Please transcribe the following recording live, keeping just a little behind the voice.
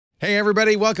Hey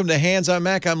everybody, welcome to Hands on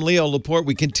Mac. I'm Leo Laporte.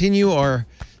 We continue our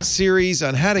series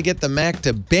on how to get the Mac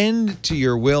to bend to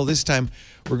your will. This time,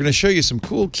 we're going to show you some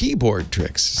cool keyboard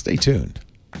tricks. Stay tuned.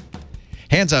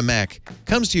 Hands on Mac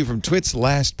comes to you from Twit's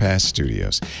LastPass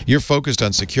Studios. You're focused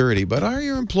on security, but are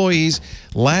your employees?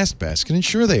 LastPass can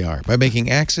ensure they are by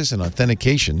making access and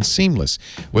authentication seamless.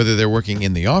 Whether they're working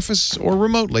in the office or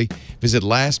remotely, visit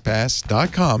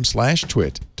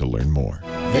lastpass.com/twit to learn more.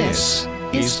 This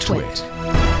is Twit.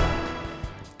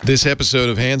 This episode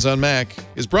of Hands on Mac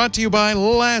is brought to you by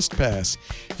LastPass.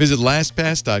 Visit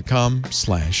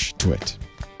lastpass.com/twit.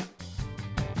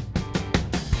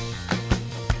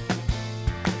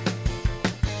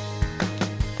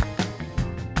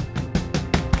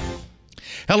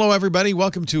 Hello, everybody.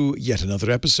 Welcome to yet another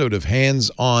episode of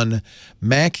Hands on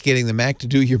Mac, getting the Mac to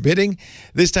do your bidding.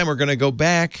 This time we're going to go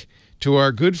back to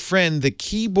our good friend, the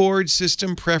keyboard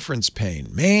system preference pane.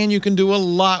 Man, you can do a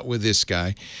lot with this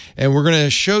guy. And we're going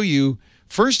to show you,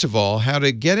 first of all, how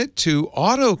to get it to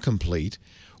autocomplete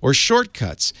or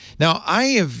shortcuts. Now, I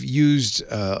have used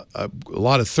a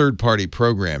lot of third-party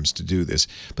programs to do this,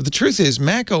 but the truth is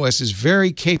macOS is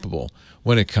very capable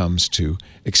when it comes to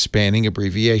expanding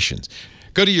abbreviations.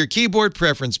 Go to your keyboard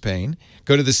preference pane,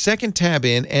 go to the second tab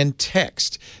in, and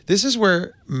text. This is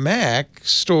where Mac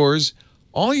stores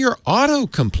all your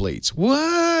autocompletes.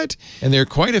 What? And there are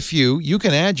quite a few. You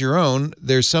can add your own.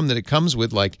 There's some that it comes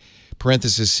with, like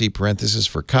parenthesis C, parenthesis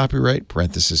for copyright,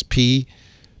 parenthesis P,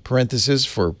 parenthesis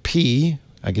for P.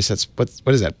 I guess that's, what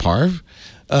is that, parv?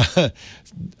 R,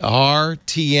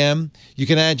 TM. You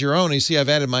can add your own. You see I've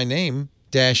added my name,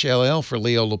 -LL for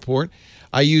Leo Laporte.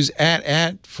 I use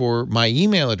 @ for my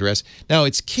email address. Now,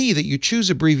 it's key that you choose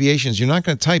abbreviations. You're not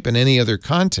going to type in any other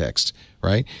context,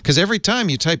 right? Because every time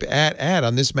you type @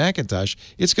 on this Macintosh,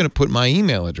 it's going to put my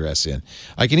email address in.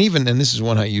 I can even, and this is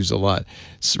one I use a lot,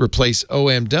 replace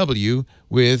OMW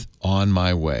with on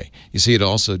my way. You see it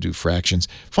also do fractions.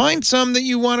 Find some that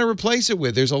you want to replace it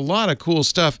with. There's a lot of cool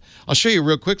stuff. I'll show you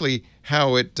real quickly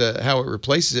how it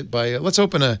replaces it by, let's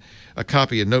open a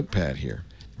copy of Notepad here.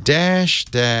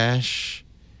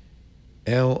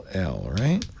 -LL,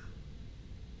 right?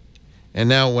 And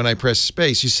now when I press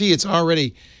space, you see it's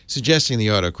already suggesting the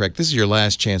autocorrect. This is your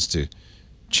last chance to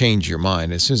change your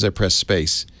mind. As soon as I press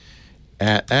space,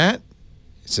 it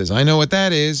says, I know what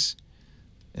that is.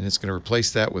 And it's going to replace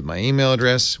that with my email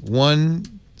address.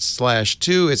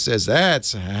 1/2, it says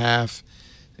that's a half,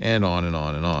 and on and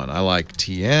on and on. I like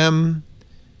TM.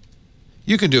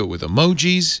 You can do it with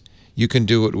emojis. You can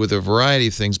do it with a variety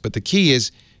of things, but the key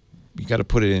is you got to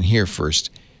put it in here first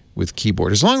with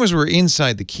keyboard. As long as we're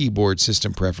inside the keyboard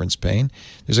system preference pane,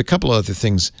 there's a couple other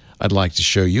things I'd like to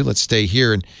show you. Let's stay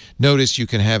here and notice you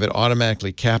can have it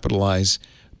automatically capitalize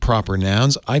proper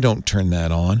nouns. I don't turn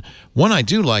that on. One I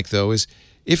do like, though, is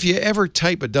if you ever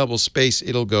type a double space,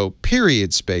 it'll go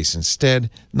period space instead.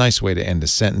 Nice way to end a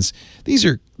sentence. These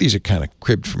are kind of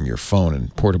cribbed from your phone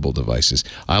and portable devices.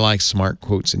 I like smart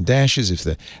quotes and dashes. If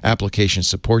the application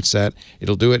supports that,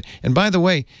 it'll do it. And by the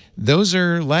way, those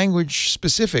are language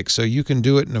specific, so you can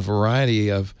do it in a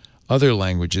variety of other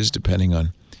languages depending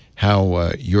on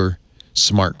how your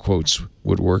smart quotes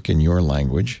would work in your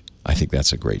language. I think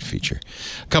that's a great feature.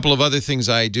 A couple of other things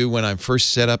I do when I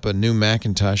first set up a new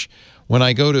Macintosh. When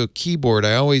I go to a keyboard,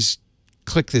 I always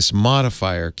click this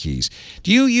Modifier Keys.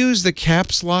 Do you use the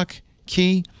caps lock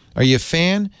key? Are you a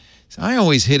fan? I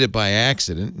always hit it by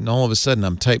accident, and all of a sudden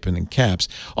I'm typing in caps.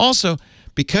 Also,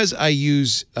 because I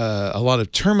use a lot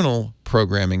of terminal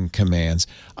programming commands,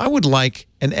 I would like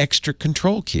an extra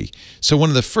control key. So one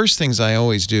of the first things I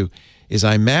always do is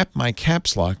I map my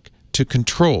caps lock to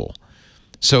control.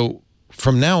 So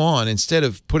from now on, instead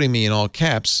of putting me in all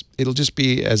caps, it'll just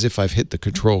be as if I've hit the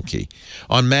control key.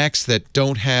 On Macs that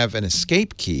don't have an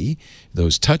escape key,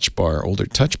 those older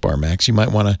touch bar Macs, you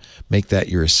might want to make that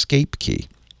your escape key.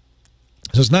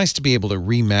 So it's nice to be able to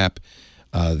remap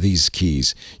these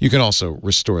keys. You can also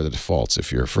restore the defaults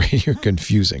if you're afraid you're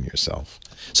confusing yourself.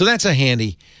 So that's a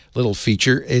handy little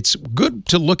feature. It's good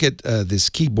to look at this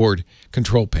keyboard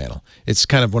control panel. It's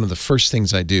kind of one of the first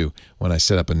things I do when I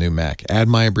set up a new Mac. Add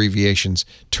my abbreviations,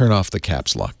 turn off the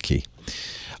caps lock key.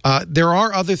 There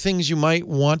are other things you might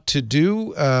want to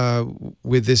do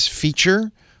with this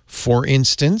feature. For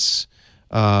instance,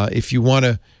 if you want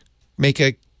to make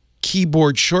a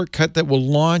keyboard shortcut that will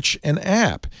launch an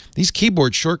app. These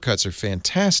keyboard shortcuts are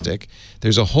fantastic.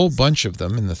 There's a whole bunch of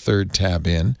them in the third tab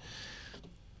in.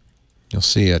 You'll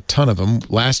see a ton of them.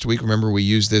 Last week, remember, we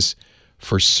used this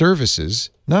for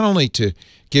services, not only to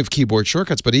give keyboard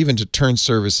shortcuts, but even to turn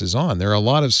services on. There are a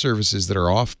lot of services that are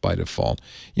off by default.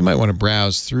 You might want to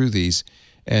browse through these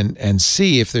and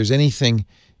see if there's anything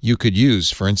you could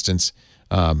use. For instance,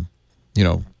 you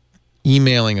know,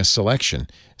 emailing a selection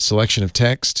of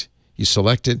text. You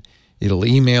select it, it'll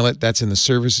email it. That's in the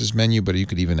services menu, but you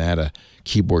could even add a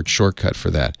keyboard shortcut for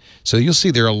that. So you'll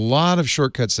see there are a lot of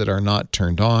shortcuts that are not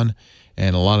turned on,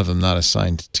 and a lot of them not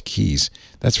assigned to keys.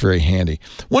 That's very handy.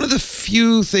 One of the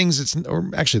few things or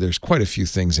actually there's quite a few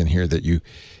things in here that you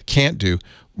can't do.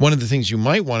 One of the things you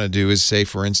might want to do is say,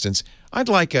 for instance,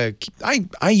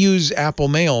 I use Apple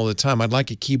Mail all the time. I'd like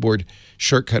a keyboard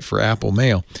shortcut for Apple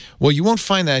Mail. Well, you won't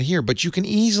find that here, but you can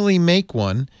easily make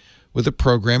one with a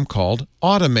program called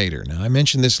Automator. Now, I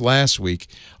mentioned this last week.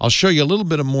 I'll show you a little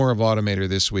bit more of Automator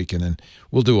this week, and then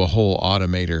we'll do a whole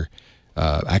Automator.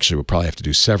 Actually, we'll probably have to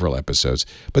do several episodes.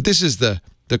 But this is the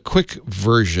quick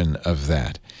version of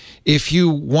that. If you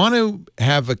want to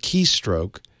have a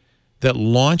keystroke that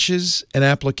launches an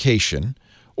application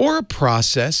or a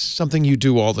process, something you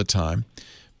do all the time,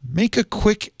 make a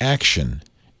quick action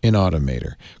in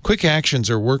Automator. Quick actions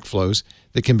are workflows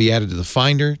that can be added to the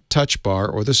Finder, Touch Bar,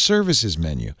 or the Services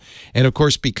menu. And of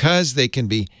course, because they can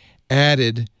be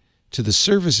added to the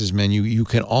Services menu, you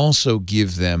can also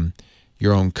give them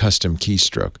your own custom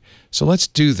keystroke. So let's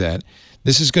do that.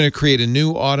 This is going to create a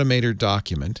new Automator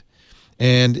document.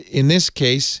 And in this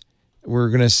case, we're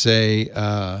going to say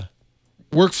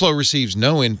workflow receives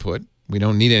no input. We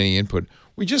don't need any input.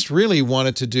 We just really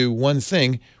wanted to do one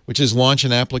thing, which is launch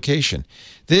an application.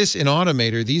 This, in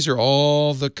Automator, these are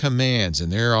all the commands,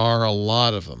 and there are a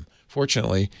lot of them.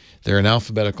 Fortunately, they're in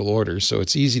alphabetical order, so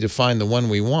it's easy to find the one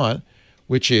we want,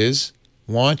 which is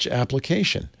launch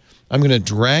application. I'm going to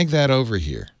drag that over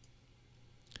here,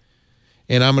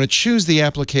 and I'm going to choose the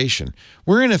application.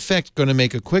 We're, in effect, going to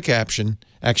make a quick action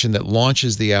that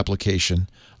launches the application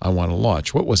I want to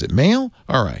launch. What was it? Mail?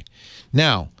 All right.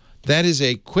 Now, that is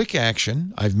a quick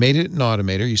action. I've made it in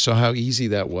Automator. You saw how easy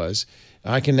that was.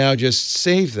 I can now just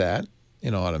save that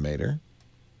in Automator.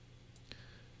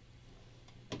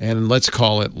 And let's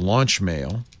call it Launch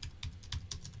Mail.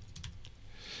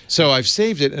 So I've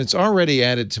saved it, and it's already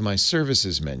added to my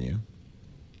Services menu.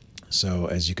 So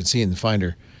as you can see in the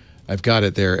Finder, I've got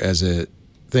it there as a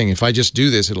thing. If I just do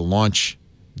this, it'll launch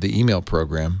the email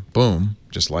program. Boom,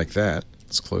 just like that.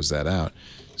 Let's close that out.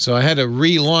 So I had to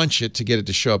relaunch it to get it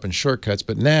to show up in shortcuts.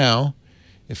 But now,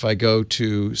 if I go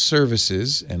to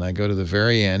Services and I go to the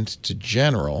very end to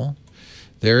General,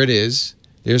 there it is.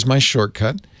 There's my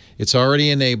shortcut. It's already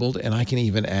enabled, and I can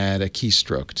even add a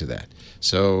keystroke to that.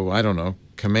 So, I don't know,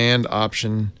 Command,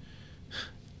 Option,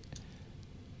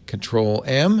 Control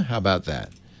M. How about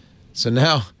that? So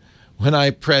now, when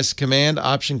I press Command,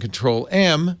 Option, Control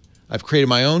M, I've created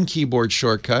my own keyboard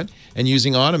shortcut, and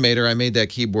using Automator, I made that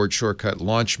keyboard shortcut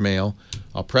Launch Mail.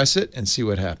 I'll press it and see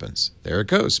what happens. There it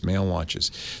goes. Mail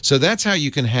launches. So that's how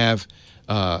you can have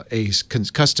a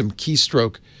custom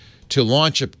keystroke to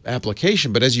launch an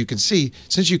application. But as you can see,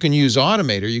 since you can use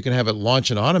Automator, you can have it launch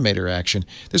an Automator action.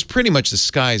 There's pretty much the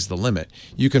sky's the limit.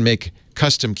 You can make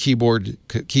custom keyboard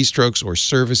keystrokes or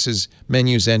services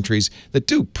menus entries that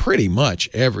do pretty much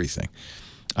everything.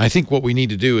 I think what we need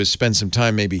to do is spend some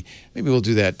time, maybe we'll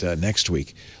do that next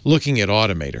week, looking at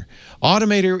Automator.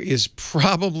 Automator is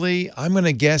probably, I'm going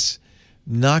to guess,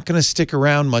 not going to stick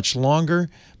around much longer,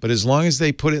 but as long as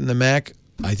they put it in the Mac,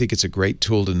 I think it's a great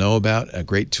tool to know about, a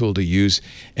great tool to use,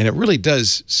 and it really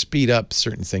does speed up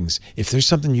certain things. If there's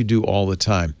something you do all the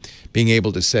time, being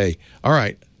able to say, all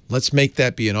right, let's make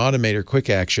that be an Automator quick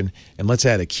action, and let's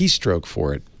add a keystroke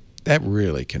for it, that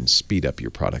really can speed up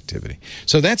your productivity.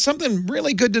 So that's something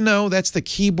really good to know. That's the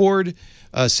keyboard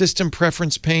system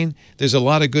preference pane. There's a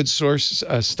lot of good source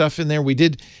stuff in there. We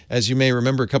did, as you may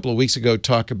remember, a couple of weeks ago,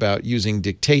 talk about using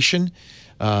dictation.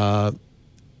 Not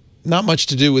much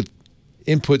to do with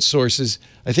input sources.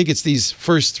 I think it's these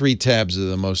first three tabs are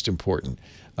the most important.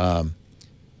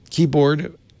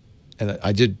 Keyboard, and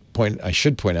I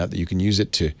should point out that you can use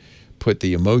it to put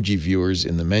the emoji viewers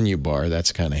in the menu bar.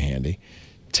 That's kind of handy.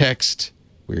 Text,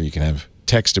 where you can have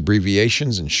text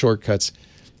abbreviations and shortcuts,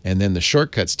 and then the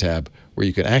Shortcuts tab, where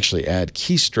you can actually add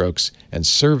keystrokes and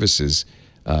services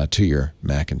to your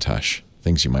Macintosh,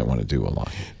 things you might want to do a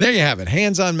lot. There you have it,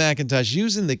 hands-on Macintosh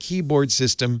using the keyboard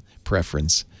system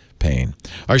preference pane.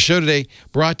 Our show today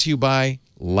brought to you by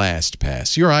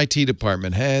LastPass. Your IT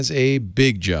department has a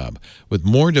big job with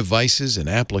more devices and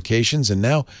applications, and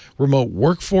now remote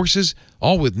workforces,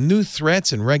 all with new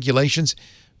threats and regulations.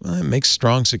 Well, it makes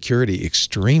strong security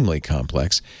extremely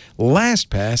complex.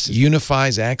 LastPass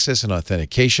unifies access and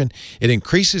authentication. It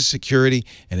increases security,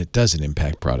 and it doesn't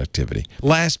impact productivity.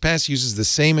 LastPass uses the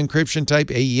same encryption type,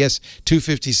 AES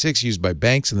 256, used by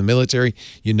banks and the military.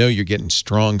 You know you're getting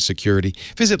strong security.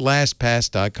 Visit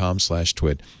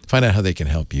lastpass.com/twit. Find out how they can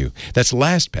help you. That's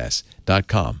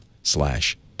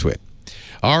lastpass.com/twit.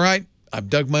 All right. I've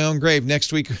dug my own grave.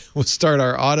 Next week, we'll start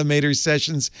our Automator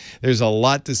sessions. There's a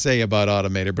lot to say about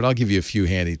Automator, but I'll give you a few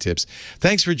handy tips.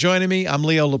 Thanks for joining me. I'm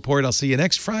Leo Laporte. I'll see you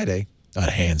next Friday on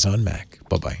Hands on Mac.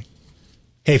 Bye-bye.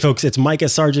 Hey folks, it's Micah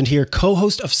Sargent here,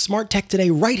 co-host of Smart Tech Today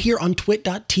right here on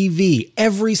twit.tv.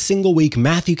 Every single week,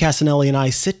 Matthew Casanelli and I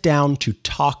sit down to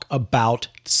talk about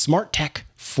smart tech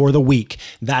for the week.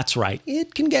 That's right.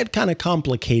 It can get kind of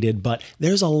complicated, but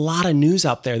there's a lot of news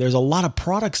out there. There's a lot of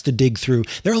products to dig through.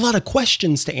 There are a lot of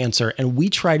questions to answer, and we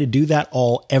try to do that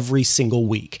all every single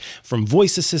week. From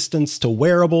voice assistants to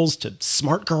wearables to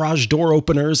smart garage door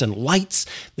openers and lights,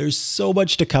 there's so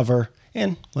much to cover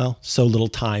and, well, so little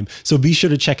time. So be sure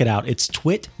to check it out. It's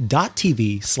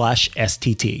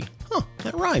twit.tv/STT. Huh,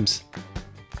 that rhymes.